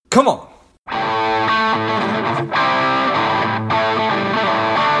Come on.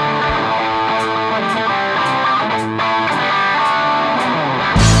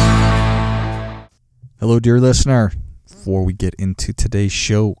 Hello, dear listener. Before we get into today's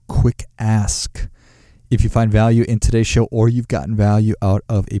show, quick ask. If you find value in today's show or you've gotten value out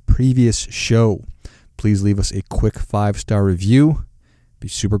of a previous show, please leave us a quick 5-star review. Be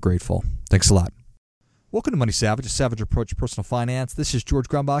super grateful. Thanks a lot. Welcome to Money Savage, a savage approach to personal finance. This is George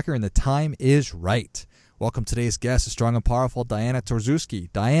Grumbacher, and the time is right. Welcome today's guest, the strong and powerful Diana Turzewski.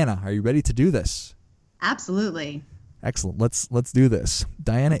 Diana, are you ready to do this? Absolutely. Excellent. Let's do this.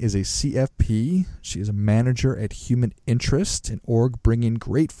 Diana is a CFP. She is a manager at Human Interest, an org bringing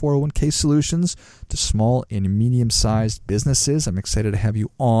great 401k solutions to small and medium-sized businesses. I'm excited to have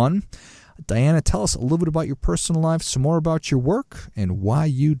you on. Diana, tell us a little bit about your personal life, some more about your work, and why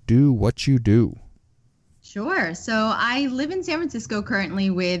you do what you do. Sure. So I live in San Francisco currently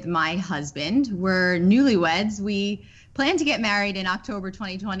with my husband. We're newlyweds. We planned to get married in October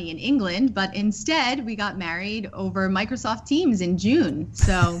 2020 in England, but instead we got married over Microsoft Teams in June.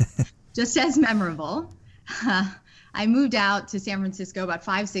 So just as memorable. I moved out to San Francisco about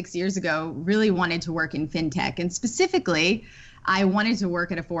 5-6 years ago, really wanted to work in fintech. And specifically, I wanted to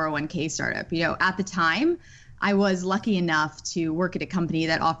work at a 401k startup. You know, at the time, I was lucky enough to work at a company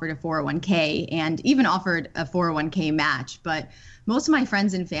that offered a 401k and even offered a 401k match. But most of my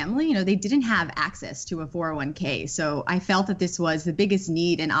friends and family, you know, they didn't have access to a 401k. So I felt that this was the biggest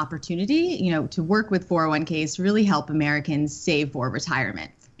need and opportunity, you know, to work with 401ks to really help Americans save for retirement.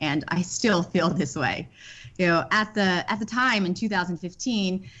 And I still feel this way. You know, at the time in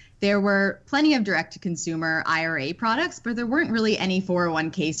 2015, there were plenty of direct-to-consumer IRA products, but there weren't really any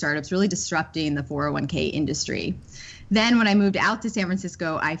 401k startups really disrupting the 401k industry. Then when I moved out to San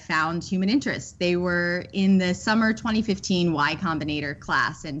Francisco, I found Human Interest. They were in the summer 2015 Y Combinator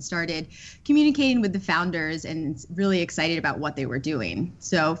class and started communicating with the founders and really excited about what they were doing.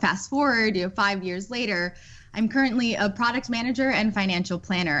 So fast forward, 5 years later, I'm currently a product manager and financial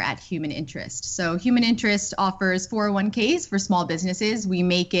planner at Human Interest. So Human Interest offers 401ks for small businesses. We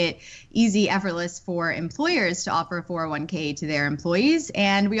make it easy, effortless for employers to offer a 401k to their employees.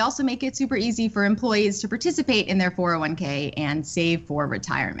 And we also make it super easy for employees to participate in their 401k and save for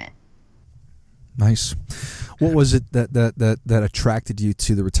retirement. Nice. What was it that attracted you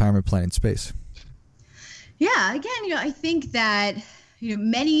to the retirement planning space? Yeah, again, I think that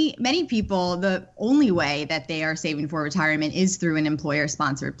many people, the only way that they are saving for retirement is through an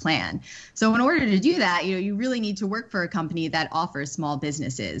employer-sponsored plan. So in order to do that, you really need to work for a company that offers small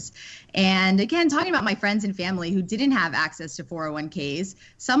businesses. And again, talking about my friends and family who didn't have access to 401ks,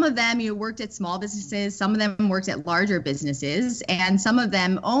 some of them worked at small businesses, some of them worked at larger businesses, and some of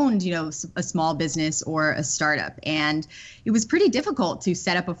them owned a small business or a startup. And it was pretty difficult to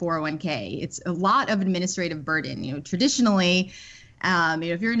set up a 401k. It's a lot of administrative burden. Traditionally,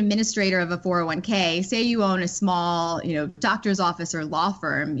 if you're an administrator of a 401k, say you own a small, doctor's office or law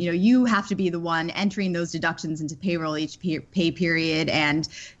firm, you have to be the one entering those deductions into payroll each pay period and,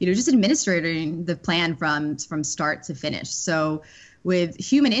 just administrating the plan from start to finish. So with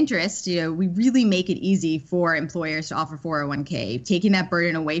Human Interest, we really make it easy for employers to offer 401k, taking that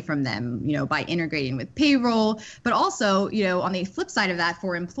burden away from them, by integrating with payroll. But also, on the flip side of that,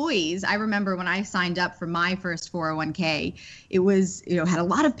 for employees, I remember when I signed up for my first 401k, it was, had a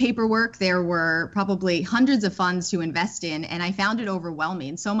lot of paperwork. There were probably hundreds of funds to invest in, and I found it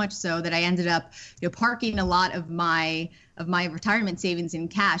overwhelming, so much so that I ended up, parking a lot of my retirement savings in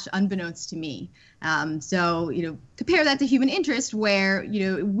cash, unbeknownst to me. So compare that to Human Interest, where,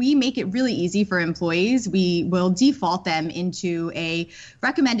 we make it really easy for employees. We will default them into a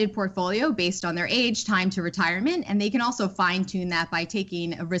recommended portfolio based on their age, time to retirement, and they can also fine tune that by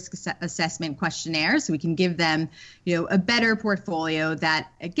taking a risk assessment questionnaire. So we can give them, a better portfolio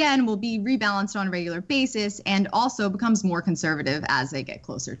that, again, will be rebalanced on a regular basis and also becomes more conservative as they get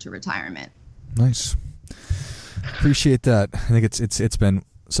closer to retirement. Nice. Appreciate that. I think it's been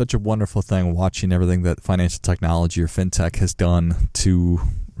such a wonderful thing watching everything that financial technology or fintech has done to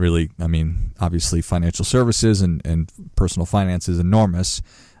really, obviously financial services and personal finance is enormous,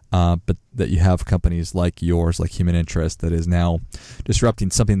 but that you have companies like yours, like Human Interest, that is now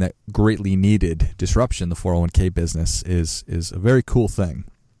disrupting something that greatly needed disruption. The 401k business is a very cool thing.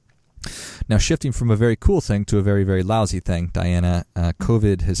 Now, shifting from a very cool thing to a very, very lousy thing, Diana,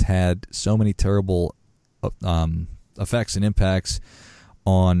 COVID has had so many terrible effects and impacts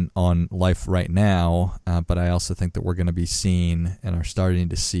on life right now, but I also think that we're going to be seeing and are starting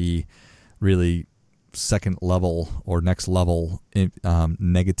to see really second level or next level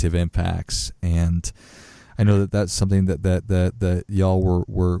negative impacts. And I know that that's something that y'all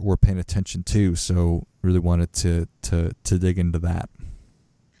were paying attention to. So really wanted to dig into that.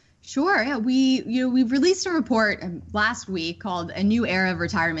 Sure. Yeah, we've released a report last week called A New Era of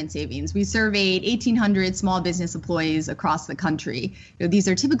Retirement Savings. We surveyed 1,800 small business employees across the country. These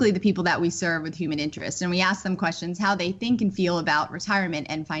are typically the people that we serve with Human Interest, and we asked them questions how they think and feel about retirement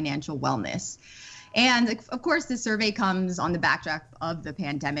and financial wellness. And of course, this survey comes on the backdrop of the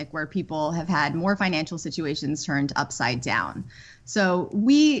pandemic, where people have had more financial situations turned upside down. So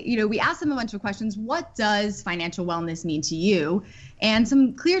we asked them a bunch of questions. What does financial wellness mean to you? And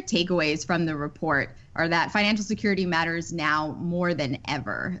some clear takeaways from the report are that financial security matters now more than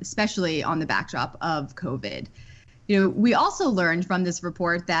ever, especially on the backdrop of COVID. We also learned from this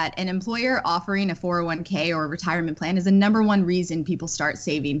report that an employer offering a 401k or a retirement plan is the number one reason people start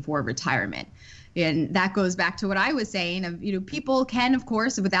saving for retirement. And that goes back to what I was saying of, people can, of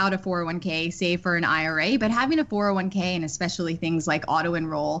course, without a 401k, save for an IRA, but having a 401k, and especially things like auto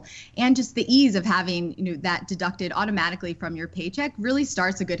enroll and just the ease of having, that deducted automatically from your paycheck really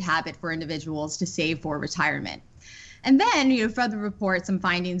starts a good habit for individuals to save for retirement. And then, for the report, some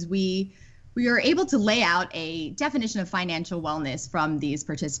findings, we are able to lay out a definition of financial wellness from these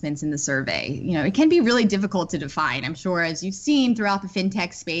participants in the survey. It can be really difficult to define. I'm sure, as you've seen throughout the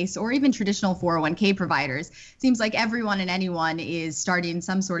fintech space or even traditional 401k providers, it seems like everyone and anyone is starting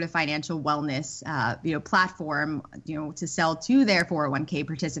some sort of financial wellness, platform, to sell to their 401k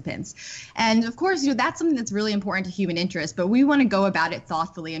participants. And of course, that's something that's really important to Human Interest, but we want to go about it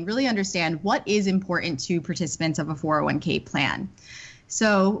thoughtfully and really understand what is important to participants of a 401k plan.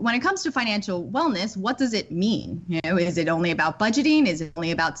 So when it comes to financial wellness, what does it mean? Is it only about budgeting? Is it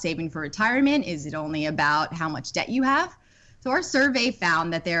only about saving for retirement? Is it only about how much debt you have? So our survey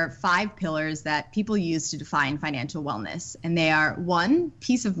found that there are 5 pillars that people use to define financial wellness. And they are 1,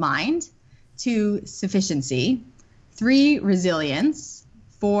 peace of mind; 2, sufficiency; 3, resilience;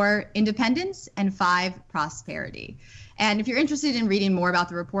 4, independence; and 5, prosperity. And if you're interested in reading more about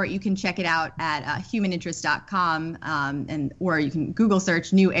the report, you can check it out at humaninterest.com, or you can Google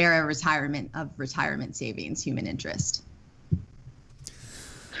search New Era Retirement Savings, Human Interest.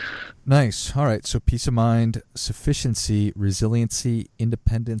 Nice. All right. So peace of mind, sufficiency, resiliency,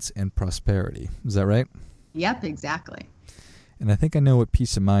 independence, and prosperity. Is that right? Yep, exactly. And I think I know what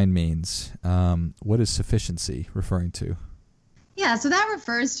peace of mind means. What is sufficiency referring to? Yeah, so that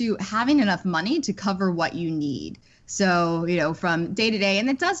refers to having enough money to cover what you need. So, from day to day, and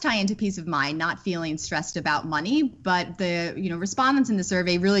it does tie into peace of mind, not feeling stressed about money, but the, respondents in the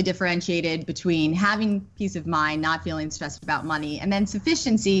survey really differentiated between having peace of mind, not feeling stressed about money, and then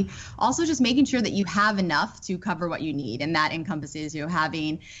sufficiency, also just making sure that you have enough to cover what you need. And that encompasses,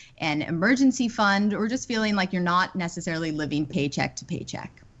 having an emergency fund or just feeling like you're not necessarily living paycheck to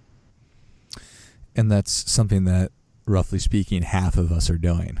paycheck. And that's something that, roughly speaking, half of us are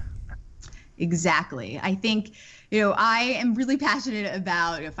doing. Exactly. I think, I am really passionate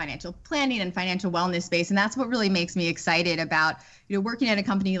about financial planning and financial wellness space. And that's what really makes me excited about, working at a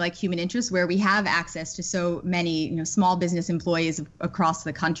company like Human Interest, where we have access to so many, small business employees across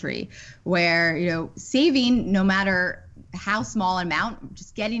the country, where, saving, no matter how small an amount,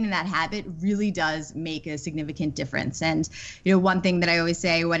 just getting in that habit really does make a significant difference. And, one thing that I always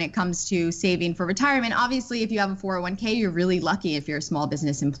say when it comes to saving for retirement, obviously, if you have a 401k, you're really lucky if you're a small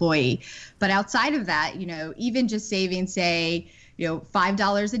business employee. But outside of that, even just saving, say,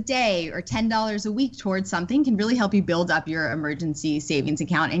 $5 a day or $10 a week towards something can really help you build up your emergency savings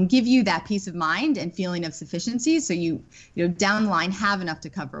account and give you that peace of mind and feeling of sufficiency. So you down the line have enough to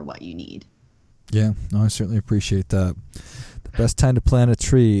cover what you need. Yeah, no, I certainly appreciate that. The best time to plant a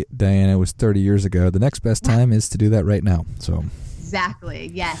tree, Diana, was 30 years ago. The next best time is to do that right now. So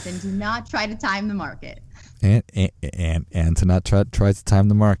exactly, yes, and do not try to time the market. And to not try to time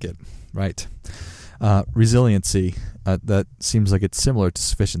the market, right? Resiliency, that seems like it's similar to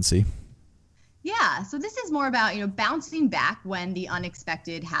sufficiency. Yeah, so this is more about, bouncing back when the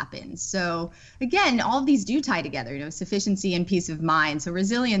unexpected happens. So again, all of these do tie together, sufficiency and peace of mind. So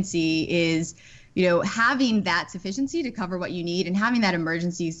resiliency is, having that sufficiency to cover what you need and having that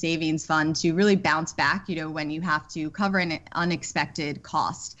emergency savings fund to really bounce back, when you have to cover an unexpected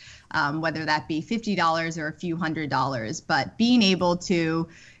cost, whether that be $50 or a few $100s, but being able to,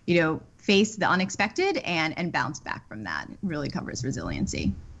 face the unexpected and bounce back from that really covers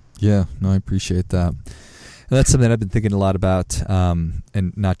resiliency. Yeah, no, I appreciate that. And that's something I've been thinking a lot about, and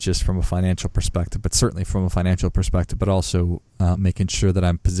not just from a financial perspective, but certainly from a financial perspective, but also making sure that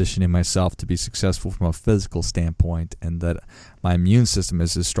I'm positioning myself to be successful from a physical standpoint and that my immune system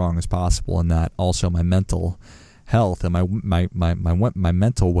is as strong as possible and that also my mental health and my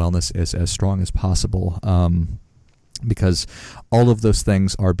mental wellness is as strong as possible. Because all of those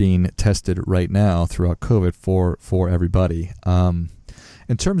things are being tested right now throughout COVID for everybody.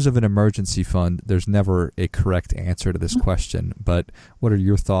 In terms of an emergency fund, there's never a correct answer to this question, but what are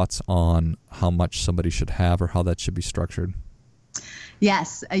your thoughts on how much somebody should have or how that should be structured?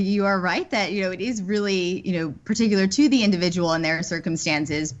 Yes, you are right that, it is really, particular to the individual and their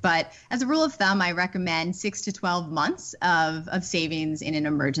circumstances. But as a rule of thumb, I recommend 6 to 12 months of savings in an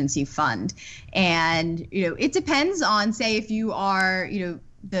emergency fund. And, it depends on, say, if you are,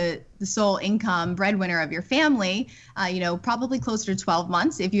 the sole income breadwinner of your family, probably closer to 12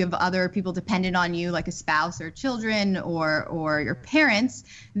 months. If you have other people dependent on you, like a spouse or children or your parents,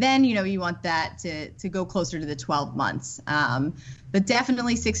 then, you want that to go closer to the 12 months. But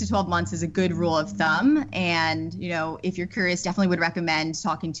definitely 6 to 12 months is a good rule of thumb. And, if you're curious, definitely would recommend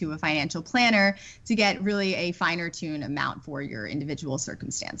talking to a financial planner to get really a finer tune amount for your individual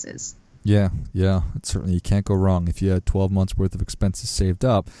circumstances. Yeah. Certainly, you can't go wrong. If you had 12 months worth of expenses saved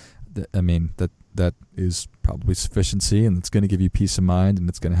up, that is probably sufficiency, and it's going to give you peace of mind, and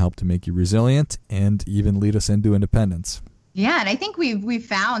it's going to help to make you resilient and even lead us into independence. Yeah, and I think we've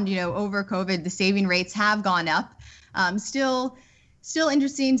found, over COVID, the saving rates have gone up. Still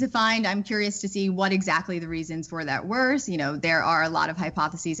interesting to find. I'm curious to see what exactly the reasons for that were. There are a lot of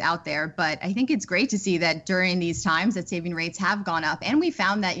hypotheses out there, but I think it's great to see that during these times that saving rates have gone up. And we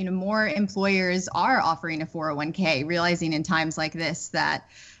found that, more employers are offering a 401k, realizing in times like this that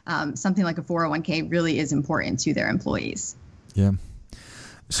something like a 401k really is important to their employees. Yeah.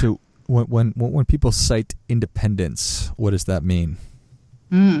 So when people cite independence, what does that mean?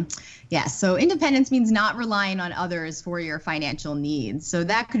 Yes. So independence means not relying on others for your financial needs. So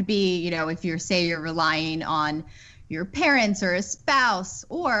that could be, if you're relying on your parents or a spouse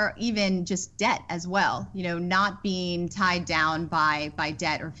or even just debt as well, not being tied down by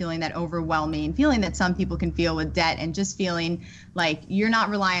debt or feeling that overwhelming feeling that some people can feel with debt, and just feeling like you're not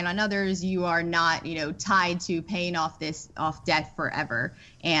relying on others. You are not, tied to paying off debt forever,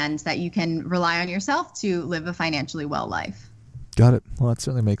 and that you can rely on yourself to live a financially well life. Got it. Well, that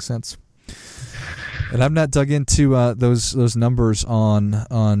certainly makes sense. And I've not dug into those numbers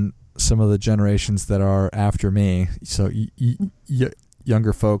on some of the generations that are after me. So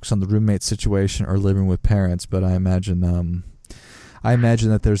younger folks on the roommate situation are living with parents, but I imagine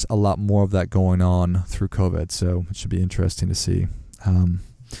that there's a lot more of that going on through COVID. So it should be interesting to see. And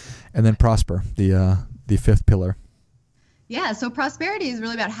then Prosper, the fifth pillar. Yeah, so prosperity is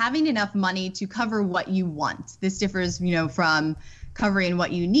really about having enough money to cover what you want. This differs, from covering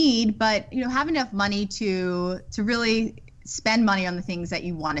what you need, but, have enough money to really spend money on the things that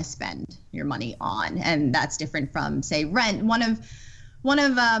you want to spend your money on. And that's different from, say, rent. One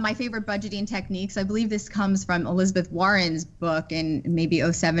of my favorite budgeting techniques, I believe this comes from Elizabeth Warren's book in maybe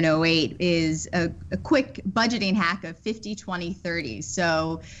 0708, is a quick budgeting hack of 50-20-30.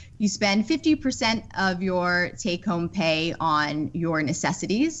 So you spend 50% of your take-home pay on your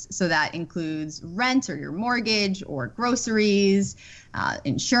necessities. So that includes rent or your mortgage or groceries,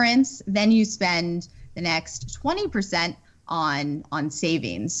 insurance. Then you spend the next 20% on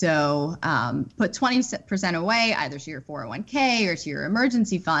savings. So put 20% away either to your 401k or to your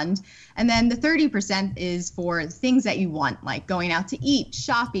emergency fund. And then the 30% is for things that you want, like going out to eat,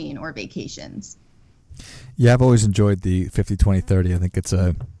 shopping, or vacations. Yeah, I've always enjoyed the 50-20-30. I think it's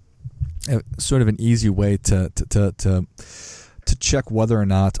a sort of an easy way to check whether or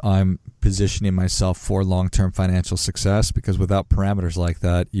not I'm positioning myself for long-term financial success, because without parameters like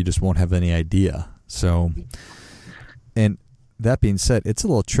that, you just won't have any idea. So, and that being said, it's a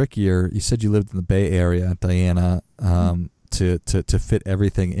little trickier. You said you lived in the Bay Area, Diana, to fit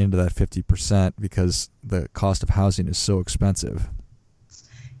everything into that 50% because the cost of housing is so expensive.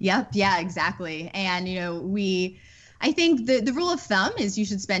 Yep. Yeah, exactly. And, I think the rule of thumb is you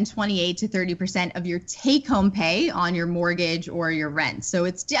should spend 28 to 30% of your take-home pay on your mortgage or your rent. So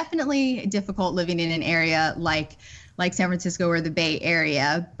it's definitely difficult living in an area like San Francisco or the Bay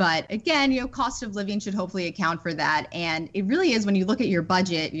Area. But again, cost of living should hopefully account for that. And it really is, when you look at your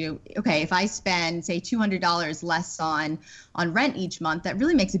budget, okay, if I spend, say, $200 less on rent each month, that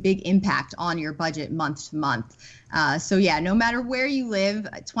really makes a big impact on your budget month to month. So yeah, no matter where you live,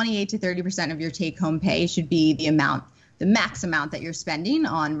 28 to 30% of your take-home pay should be the max amount that you're spending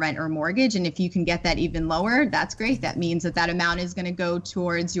on rent or mortgage. And if you can get that even lower, that's great. That means that amount is going to go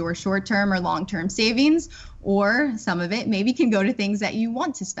towards your short-term or long-term savings, or some of it maybe can go to things that you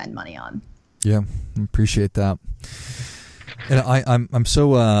want to spend money on. Yeah, appreciate that. And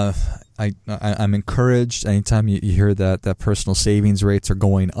I'm encouraged anytime you hear that personal savings rates are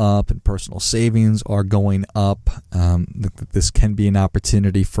going up and personal savings are going up. This can be an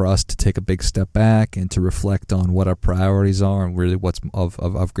opportunity for us to take a big step back and to reflect on what our priorities are and really what's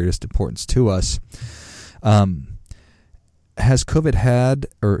of greatest importance to us. Has COVID had,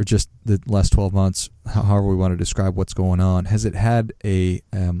 or just the last 12 months, however we want to describe what's going on, has it had a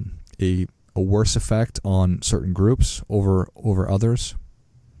worse effect on certain groups over others?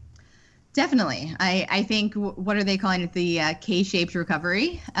 Definitely. I think, what are they calling it? The K-shaped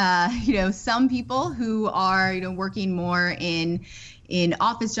recovery. Some people who are, working more in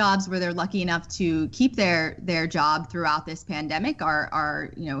office jobs where they're lucky enough to keep their job throughout this pandemic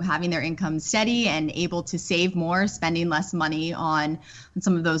are having their income steady and able to save more, spending less money on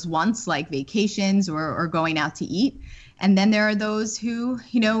some of those wants like vacations or going out to eat. And then there are those who,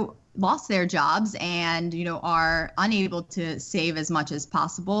 lost their jobs and are unable to save as much as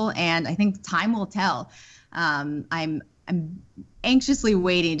possible, and I think time will tell. I'm anxiously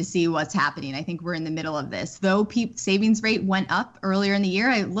waiting to see what's happening. I think we're in the middle of this. Though savings rate went up earlier in the year,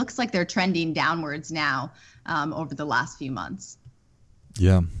 it looks like they're trending downwards now over the last few months.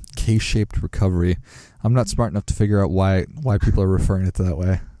 Yeah, K-shaped recovery. I'm not smart enough to figure out why people are referring it to that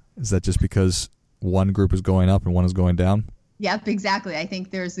way. Is that just because one group is going up and one is going down? Yep, exactly. I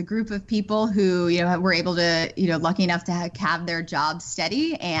think there's a group of people who, were able to, lucky enough to have their jobs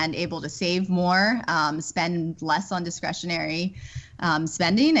steady and able to save more, spend less on discretionary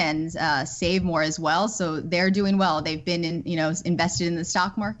spending, and save more as well. So they're doing well. They've been invested in the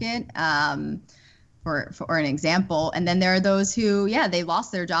stock market, for an example. And then there are those who, they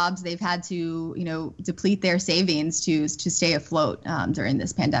lost their jobs. They've had to, deplete their savings to stay afloat during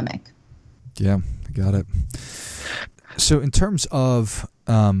this pandemic. Yeah, I got it. So in terms of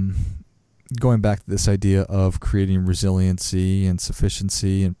going back to this idea of creating resiliency and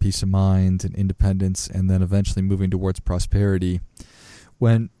sufficiency and peace of mind and independence, and then eventually moving towards prosperity,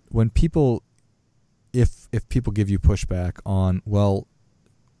 when people, if people give you pushback on, well,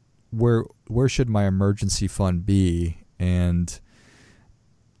 where should my emergency fund be? And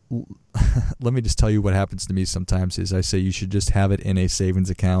let me just tell you what happens to me sometimes is I say you should just have it in a savings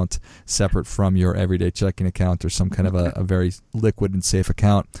account separate from your everyday checking account or some kind of a very liquid and safe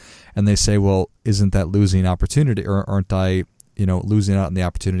account. And they say, well, isn't that losing opportunity, or aren't I, losing out on the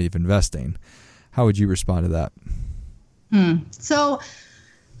opportunity of investing? How would you respond to that? So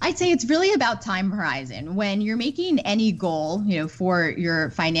I'd say it's really about time horizon. When you're making any goal, for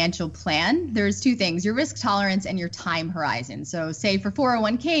your financial plan, there's two things: your risk tolerance and your time horizon. So say for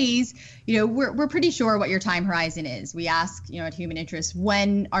 401ks, we're pretty sure what your time horizon is. We ask, at Human Interest,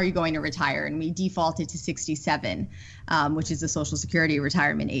 when are you going to retire? And we defaulted to 67, which is the Social Security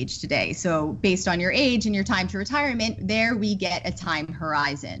retirement age today. So based on your age and your time to retirement, there we get a time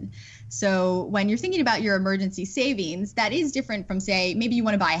horizon. So when you're thinking about your emergency savings, that is different from, say, maybe you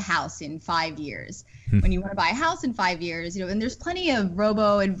want to buy a house in 5 years. When you want to buy a house in 5 years, and there's plenty of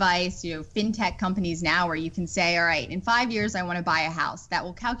robo advice, fintech companies now where you can say, all right, in 5 years, I want to buy a house. That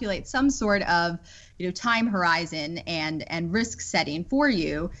will calculate some sort of, time horizon and risk setting for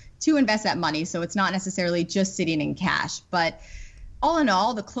you to invest that money. So it's not necessarily just sitting in cash. But all in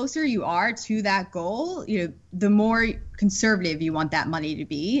all, the closer you are to that goal, the more conservative you want that money to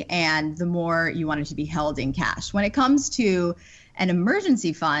be, and the more you want it to be held in cash. When it comes to an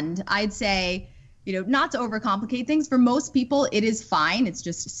emergency fund, I'd say, not to overcomplicate things. For most people, it is fine. It's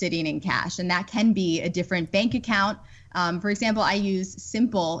just sitting in cash, and that can be a different bank account. For example, I use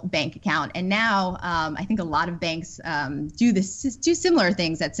Simple Bank Account, and now I think a lot of banks do similar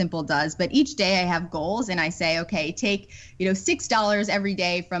things that Simple does. But each day I have goals, and I say, okay, take $6 every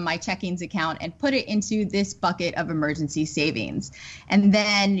day from my checkings account and put it into this bucket of emergency savings. And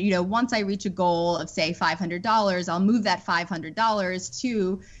then once I reach a goal of, say, $500, I'll move that $500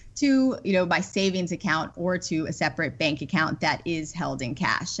 to my savings account or to a separate bank account that is held in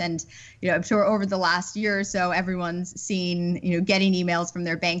cash. And, I'm sure over the last year or so, everyone's seen, getting emails from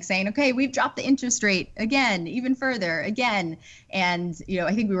their bank saying, okay, we've dropped the interest rate again, even further again. And,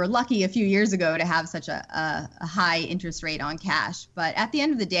 I think we were lucky a few years ago to have such a high interest rate on cash. But at the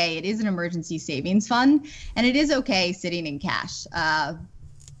end of the day, it is an emergency savings fund, and it is okay sitting in cash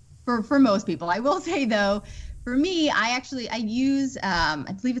for most people. I will say, though, for me, I use,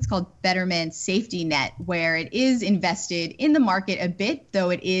 I believe it's called Betterment Safety Net, where it is invested in the market a bit, though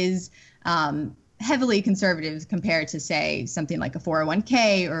it is heavily conservative compared to, say, something like a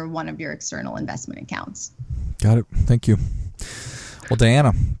 401k or one of your external investment accounts. Got it. Thank you. Well,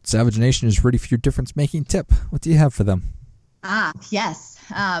 Diana, Savage Nation is ready for your difference-making tip. What do you have for them? Yes.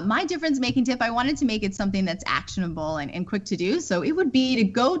 My difference making tip, I wanted to make it something that's actionable and quick to do. So it would be to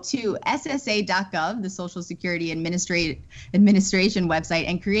go to SSA.gov, the Social Security Administration website,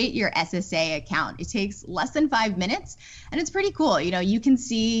 and create your SSA account. It takes less than 5 minutes, and it's pretty cool. You can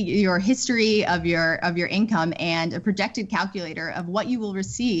see your history of your income and a projected calculator of what you will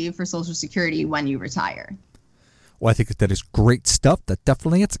receive for Social Security when you retire. Well, I think that is great stuff. That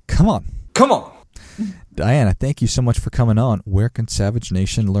definitely is. Come on. Diana, thank you so much for coming on. Where can Savage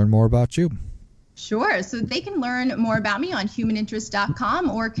Nation learn more about you? Sure. So they can learn more about me on humaninterest.com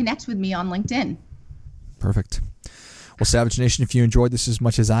or connect with me on LinkedIn. Perfect. Well, Savage Nation, if you enjoyed this as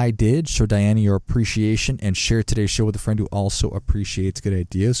much as I did, show Diana your appreciation and share today's show with a friend who also appreciates good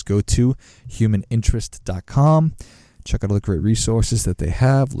ideas. Go to humaninterest.com. Check out all the great resources that they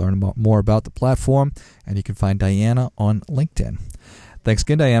have. Learn more about the platform. And you can find Diana on LinkedIn. Thanks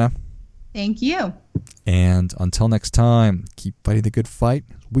again, Diana. Thank you. And until next time, keep fighting the good fight.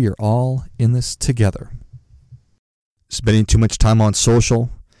 We are all in this together. Spending too much time on social?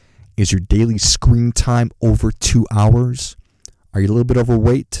 Is your daily screen time over 2 hours? Are you a little bit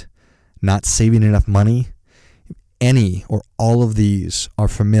overweight? Not saving enough money? If any or all of these are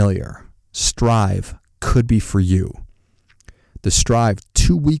familiar, Strive could be for you. The Strive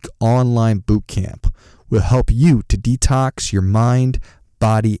 2-week online bootcamp will help you to detox your mind,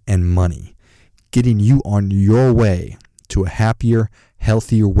 body, and money, getting you on your way to a happier,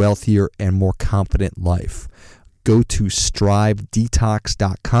 healthier, wealthier, and more confident life. Go to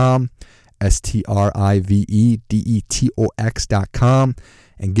strivedetox.com, STRIVEDETOX.com,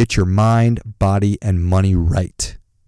 and get your mind, body, and money right.